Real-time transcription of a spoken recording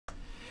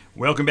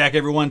Welcome back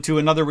everyone to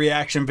another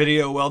reaction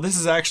video. Well, this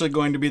is actually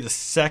going to be the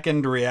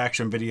second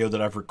reaction video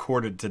that I've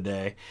recorded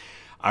today.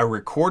 I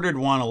recorded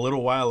one a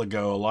little while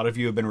ago. A lot of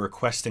you have been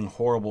requesting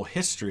horrible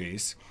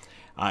histories.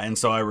 And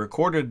so I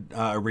recorded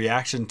a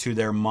reaction to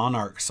their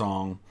Monarch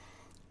song,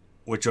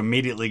 which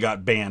immediately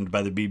got banned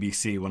by the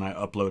BBC when I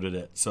uploaded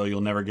it. So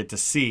you'll never get to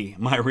see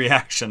my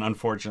reaction,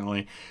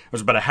 unfortunately. It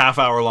was about a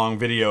half-hour long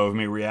video of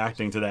me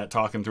reacting to that,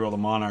 talking through all the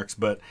Monarchs,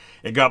 but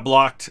it got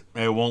blocked.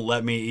 It won't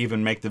let me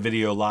even make the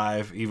video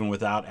live, even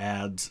without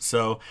ads.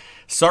 So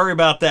sorry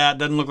about that.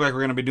 Doesn't look like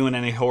we're going to be doing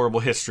any horrible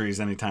histories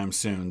anytime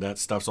soon. That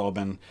stuff's all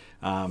been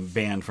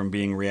banned from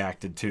being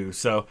reacted to.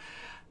 So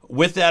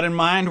with that in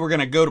mind, we're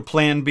going to go to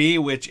Plan B,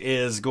 which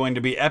is going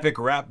to be Epic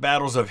Rap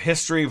Battles of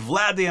History,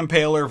 Vlad the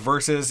Impaler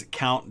versus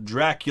Count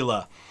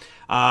Dracula.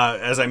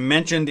 As I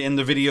mentioned in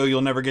the video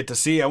you'll never get to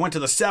see, I went to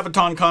the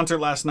Sabaton concert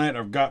last night.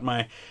 I've got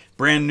my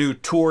brand new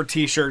tour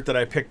t-shirt that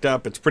I picked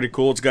up. It's pretty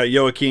cool. It's got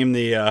Joachim,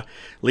 the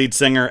lead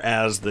singer,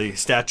 as the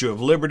Statue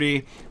of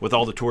Liberty with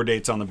all the tour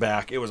dates on the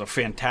back. It was a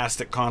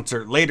fantastic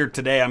concert. Later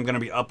today I'm going to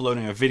be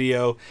uploading a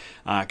video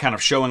kind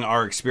of showing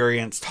our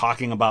experience,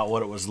 talking about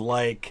what it was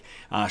like,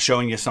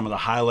 showing you some of the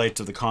highlights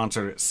of the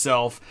concert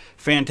itself.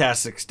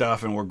 Fantastic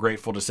stuff, and we're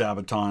grateful to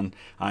Sabaton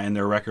and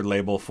their record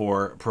label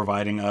for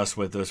providing us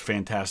with those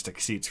fantastic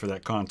seats for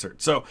that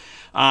concert. So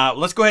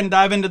let's go ahead and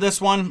dive into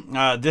this one.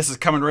 This is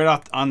coming right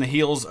off on the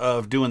heels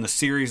of doing the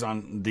series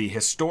on the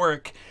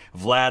historic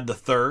Vlad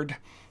III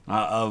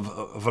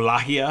of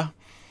Wallachia,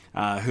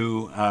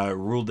 who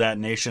ruled that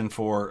nation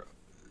for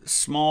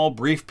small,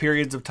 brief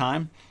periods of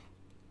time.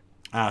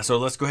 So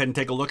let's go ahead and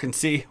take a look and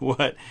see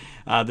what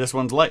this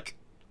one's like.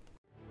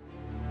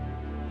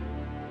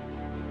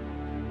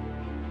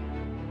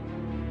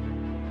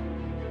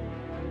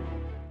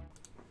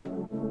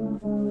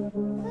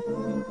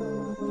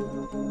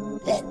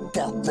 Let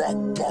the black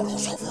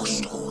bottles of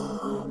history.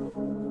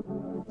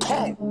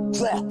 Count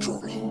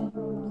Dracula.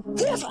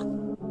 Here's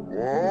one.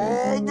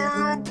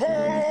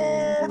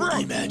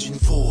 Imagine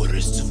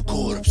forests of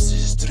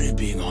corpses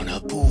dripping on a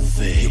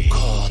buffet. You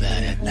call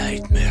that a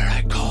nightmare,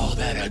 I call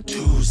that a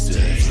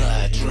Tuesday.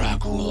 Vlad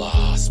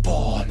Dracula,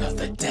 spawn of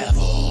the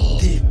devil,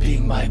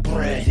 dipping my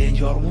bread in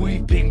your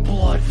weeping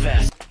blood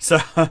vessel. So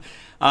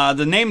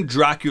the name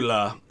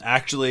Dracula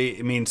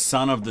actually means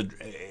son of the,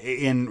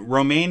 in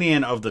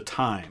Romanian of the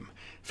time,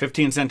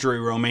 15th century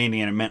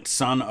Romanian, it meant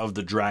son of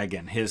the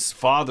dragon. His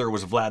father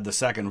was Vlad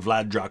II,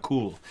 Vlad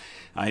Dracul.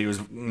 He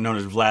was known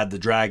as Vlad the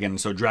Dragon.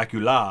 So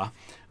Dracula,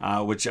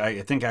 which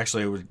I think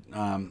actually was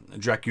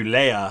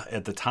Draculaea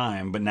at the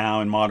time, but now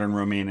in modern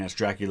Romanian it's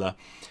Dracula.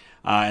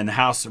 And the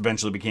house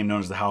eventually became known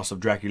as the House of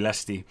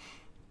Draculesti.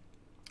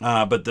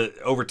 But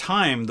over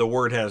time, the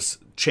word has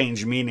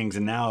changed meanings,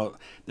 and now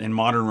in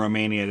modern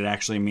Romania it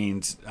actually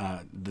means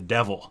the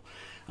devil.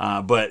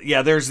 But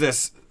yeah, there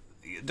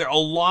a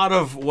lot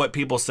of what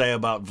people say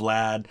about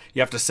Vlad.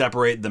 You have to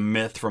separate the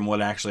myth from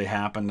what actually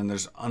happened, and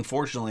there's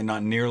unfortunately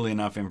not nearly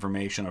enough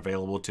information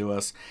available to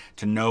us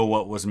to know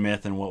what was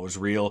myth and what was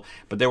real.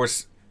 But there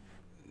was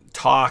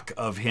talk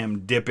of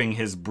him dipping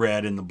his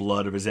bread in the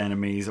blood of his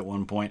enemies at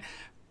one point.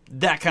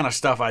 That kind of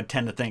stuff I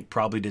tend to think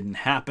probably didn't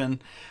happen.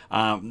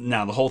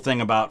 Now, the whole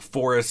thing about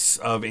forests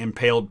of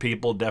impaled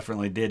people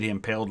definitely did. He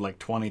impaled like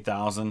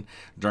 20,000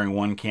 during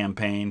one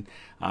campaign.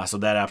 So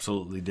that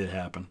absolutely did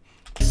happen.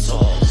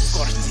 Souls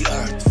scorch the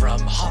earth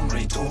from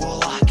Hungary to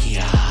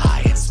Wallachia.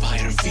 I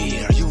inspire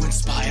fear, you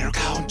inspire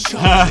Count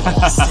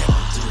Dracula.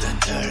 Stepped to the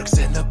Turks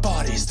and the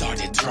bodies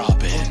started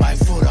dropping. Put my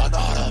foot on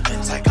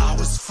Ottomans like I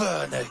was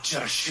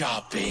furniture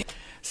shopping.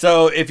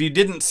 So if you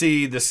didn't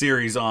see the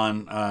series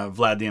on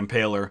Vlad the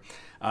Impaler,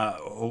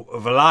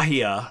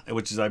 Wallachia,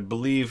 which is I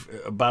believe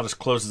about as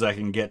close as I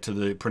can get to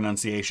the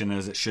pronunciation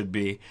as it should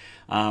be,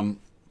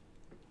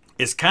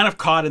 is kind of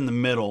caught in the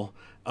middle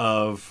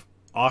of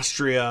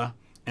Austria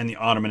and the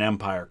Ottoman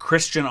Empire.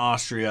 Christian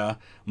Austria,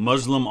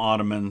 Muslim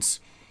Ottomans.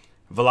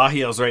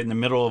 Wallachia is right in the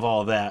middle of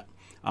all of that.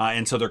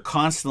 And so they're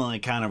constantly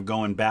kind of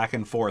going back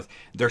and forth.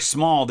 They're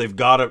small. They've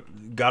got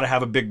to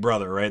have a big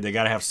brother, right? They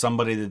got to have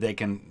somebody that they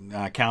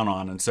can count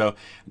on. And so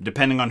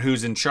depending on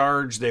who's in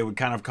charge, they would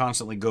kind of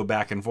constantly go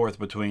back and forth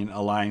between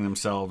allying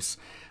themselves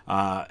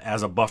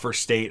as a buffer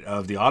state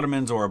of the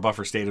Ottomans or a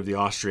buffer state of the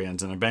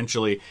Austrians. And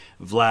eventually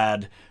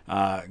Vlad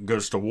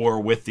goes to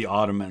war with the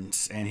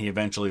Ottomans, and he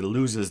eventually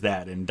loses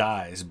that and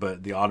dies,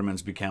 but the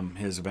Ottomans become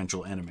his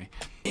eventual enemy.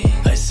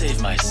 I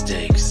save my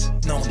steaks,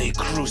 no need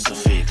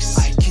crucifix.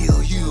 I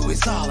kill you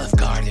with Olive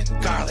Garden,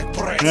 garlic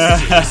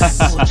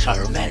breadsticks.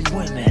 Butcher men,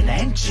 women,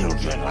 and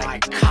children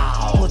like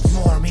cows. Put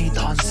more meat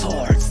on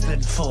swords than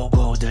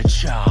Fogo de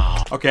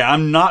Chao. Okay,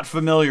 I'm not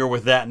familiar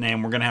with that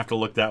name. We're going to have to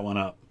look that one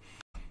up.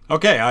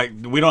 Okay,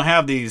 we don't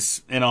have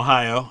these in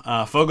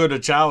Ohio. Fogo de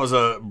Chao is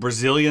a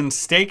Brazilian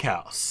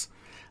steakhouse.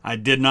 I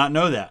did not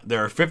know that.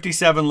 There are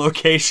 57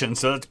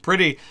 locations, so that's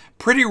pretty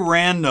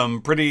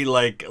random, pretty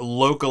like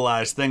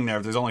localized thing there.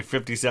 If there's only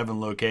 57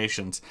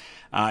 locations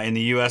in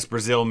the U.S.,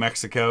 Brazil,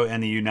 Mexico,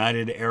 and the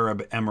United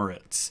Arab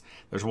Emirates.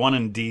 There's one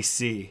in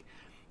D.C.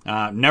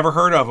 Never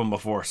heard of them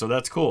before, so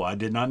that's cool. I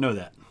did not know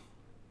that.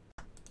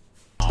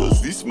 Does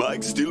this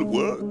mic still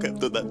work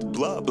after that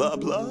blah blah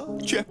blah?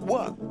 Check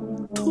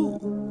 1,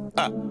 2.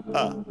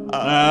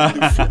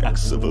 The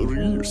flex of a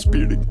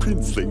rear-spearing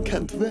princeling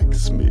can't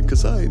vex me,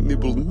 'cause I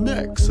nibble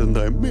necks and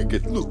I make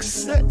it look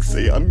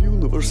sexy. I'm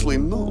universally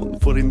known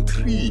for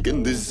intrigue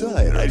and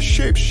desire. I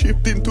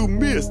shapeshift into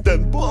mist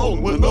and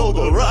bone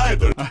Winona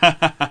Ryder.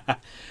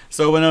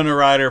 So Winona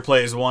Ryder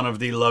plays one of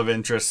the love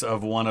interests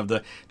of one of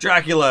the...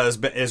 Dracula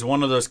is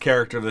one of those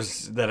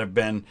characters that have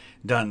been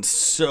done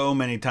so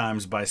many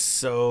times by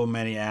so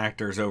many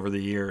actors over the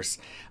years,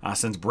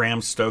 since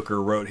Bram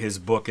Stoker wrote his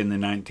book in the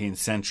 19th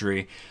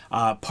century.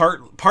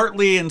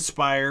 Partly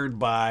inspired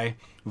by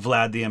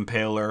Vlad the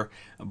Impaler,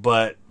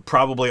 but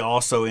probably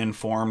also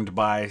informed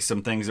by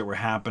some things that were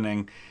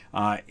happening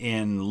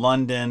in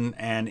London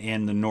and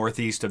in the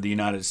northeast of the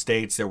United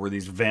States. There were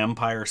these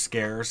vampire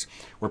scares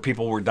where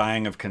people were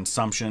dying of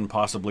consumption,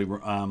 possibly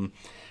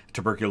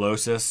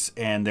tuberculosis,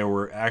 and there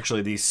were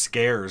actually these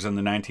scares in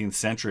the 19th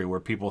century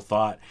where people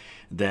thought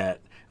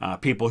that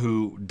people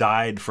who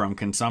died from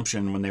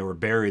consumption, when they were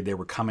buried, they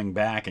were coming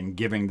back and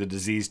giving the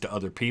disease to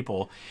other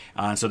people.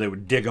 And so they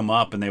would dig them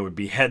up and they would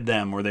behead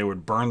them, or they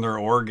would burn their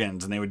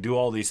organs, and they would do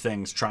all these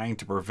things trying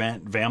to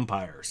prevent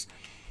vampires.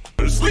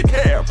 Slick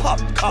hair, pop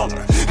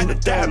collar, and a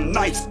damn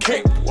nice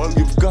cape. Well,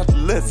 you've got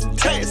less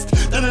taste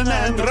than an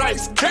Anne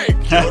Rice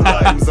cake. Your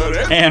rhymes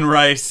are Anne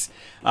Rice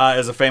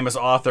is a famous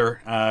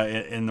author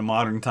in the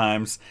modern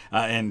times,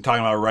 and talking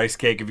about rice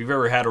cake. If you've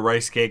ever had a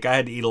rice cake, I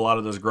had to eat a lot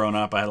of those growing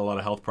up. I had a lot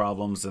of health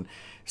problems and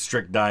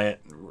strict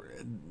diet.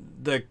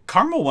 The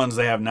caramel ones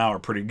they have now are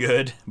pretty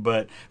good,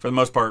 but for the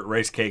most part,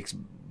 rice cakes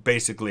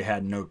basically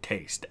had no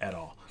taste at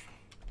all.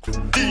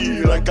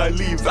 Like I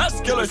leave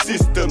vascular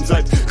systems,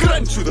 I'd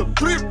grant you the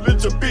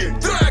privilege of being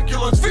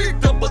Dracula's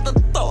victim, but the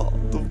thought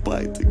of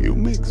biting you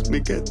makes me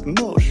get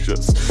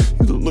nauseous.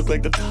 You don't look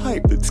like the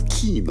type that's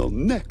keen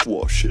on neck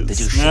washes. Did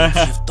you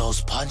shift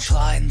those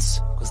punchlines?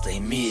 Cause they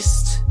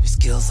missed. Your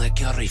skills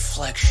like your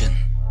reflection.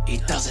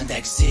 It doesn't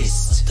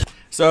exist.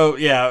 So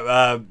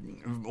yeah,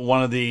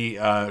 one of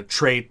the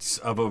traits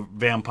of a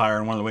vampire,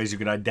 and one of the ways you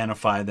could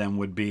identify them,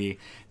 would be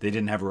they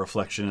didn't have a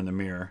reflection in the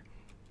mirror.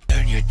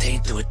 Turn your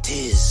taint to a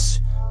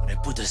tiz when I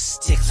put a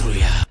stick through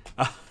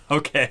ya.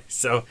 Okay,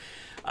 so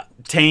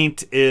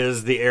taint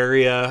is the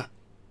area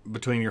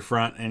between your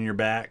front and your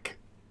back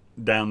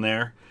down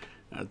there.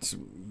 That's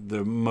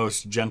the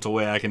most gentle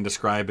way I can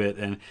describe it.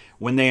 And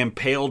when they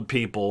impaled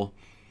people,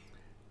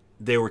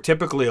 they were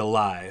typically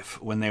alive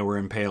when they were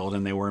impaled,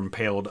 and they were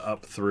impaled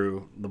up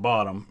through the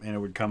bottom, and it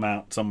would come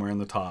out somewhere in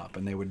the top,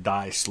 and they would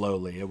die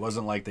slowly. It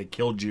wasn't like they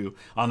killed you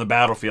on the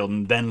battlefield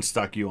and then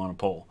stuck you on a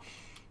pole.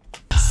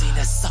 Seen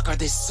a sucker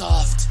this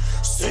soft,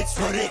 it's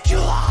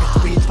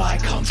ridiculous. Beat by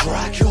Count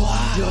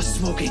Dracula. You're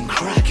smoking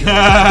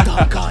Dracula.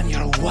 Dunk on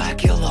your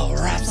wackula.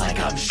 Raps like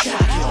I'm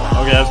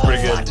Shacula. Okay, that's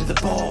pretty good. Vlad to the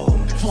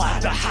bone.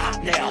 Vlad the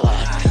hot nailer.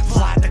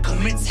 Vlad that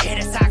commits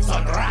heinous acts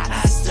on rats.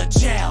 As the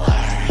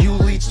jailer. You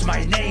leached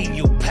my name,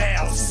 you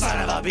pale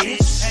son of a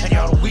bitch. And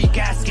your weak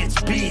ass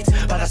gets beat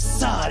by the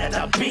sun at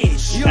the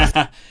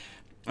beach.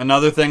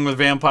 Another thing with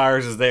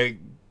vampires is they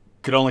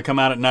could only come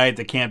out at night.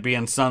 They can't be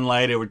in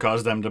sunlight. It would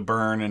cause them to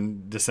burn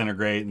and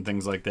disintegrate and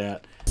things like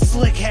that.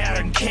 Slick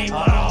hair and cape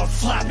are all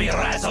flappy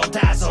razzle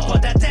dazzle,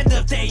 but at the end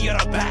of the day you're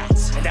a bat,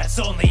 and that's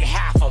only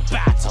half a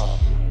battle.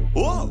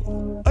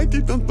 Whoa, I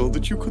did not know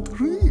that you could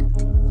read.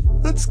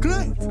 That's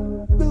great.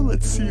 Now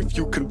let's see if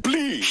you can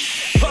bleed.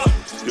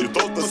 Ha! You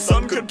thought the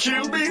sun could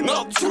kill me?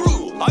 Not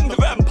true. I'm the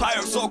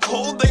vampire so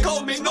cold they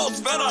call me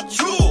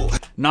Nosferatu.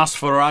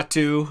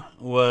 Nosferatu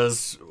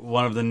was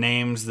one of the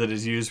names that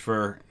is used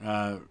for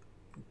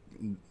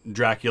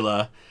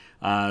Dracula,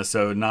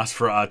 so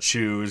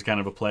Nosferatu is kind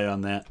of a play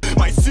on that.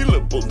 My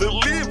syllable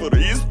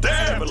delivery is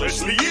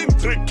devilishly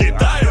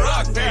intricate. I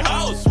rock the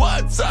house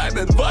once I'm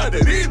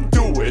invited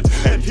into it.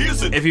 And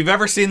here's If you've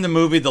ever seen the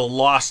movie The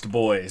Lost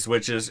Boys,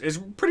 which is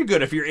pretty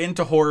good if you're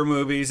into horror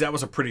movies, that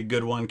was a pretty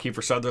good one.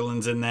 Kiefer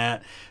Sutherland's in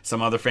that,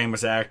 some other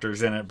famous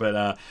actors in it,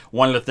 but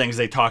one of the things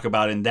they talk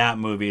about in that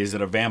movie is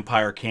that a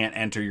vampire can't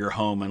enter your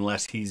home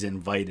unless he's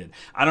invited.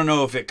 I don't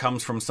know if it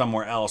comes from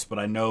somewhere else, but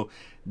I know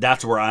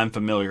that's where I'm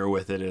familiar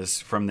with it, is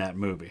from that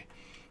movie.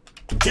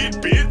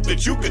 tidbit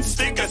that you can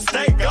stick a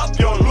stake up.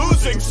 You're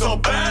losing so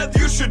bad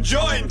you should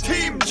join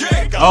Team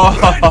Jacob.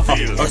 Oh,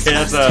 okay,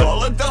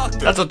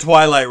 that's a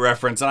Twilight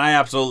reference, and I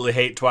absolutely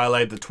hate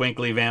Twilight, the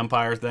twinkly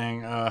vampire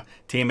thing.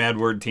 Team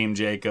Edward, Team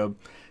Jacob.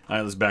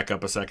 Let's back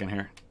up a second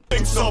here.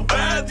 So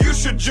bad you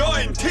should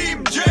join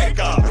Team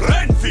Jacob.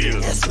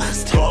 Renfield. Yes,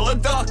 master. Call a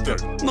doctor.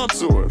 Not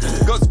sure,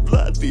 because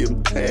Vlad the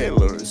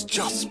Impaler has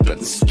just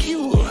been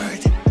skewered.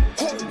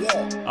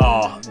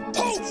 Oh,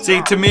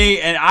 see, to me,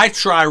 and I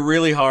try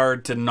really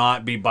hard to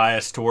not be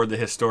biased toward the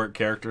historic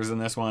characters in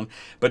this one,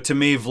 but to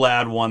me,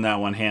 Vlad won that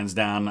one hands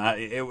down.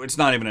 It's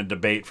not even a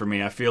debate for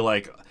me. I feel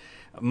like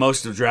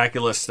Most of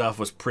Dracula's stuff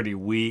was pretty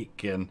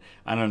weak, and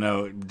I don't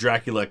know,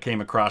 Dracula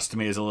came across to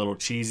me as a little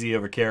cheesy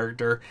of a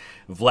character.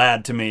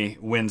 Vlad, to me,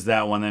 wins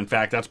that one. In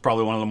fact, that's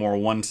probably one of the more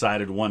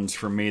one-sided ones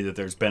for me that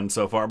there's been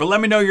so far. But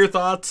let me know your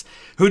thoughts.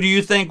 Who do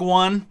you think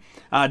won?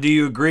 Do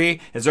you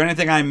agree? Is there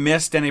anything I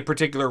missed, any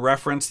particular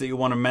reference that you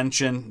want to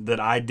mention that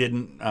I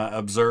didn't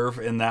observe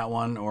in that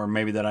one, or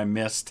maybe that I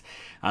missed?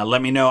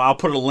 Let me know. I'll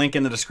put a link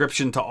in the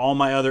description to all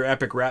my other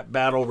epic rap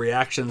battle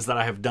reactions that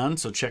I have done,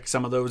 so check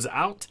some of those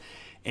out.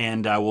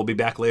 And we'll be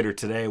back later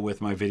today with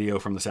my video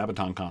from the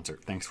Sabaton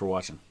concert. Thanks for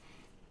watching.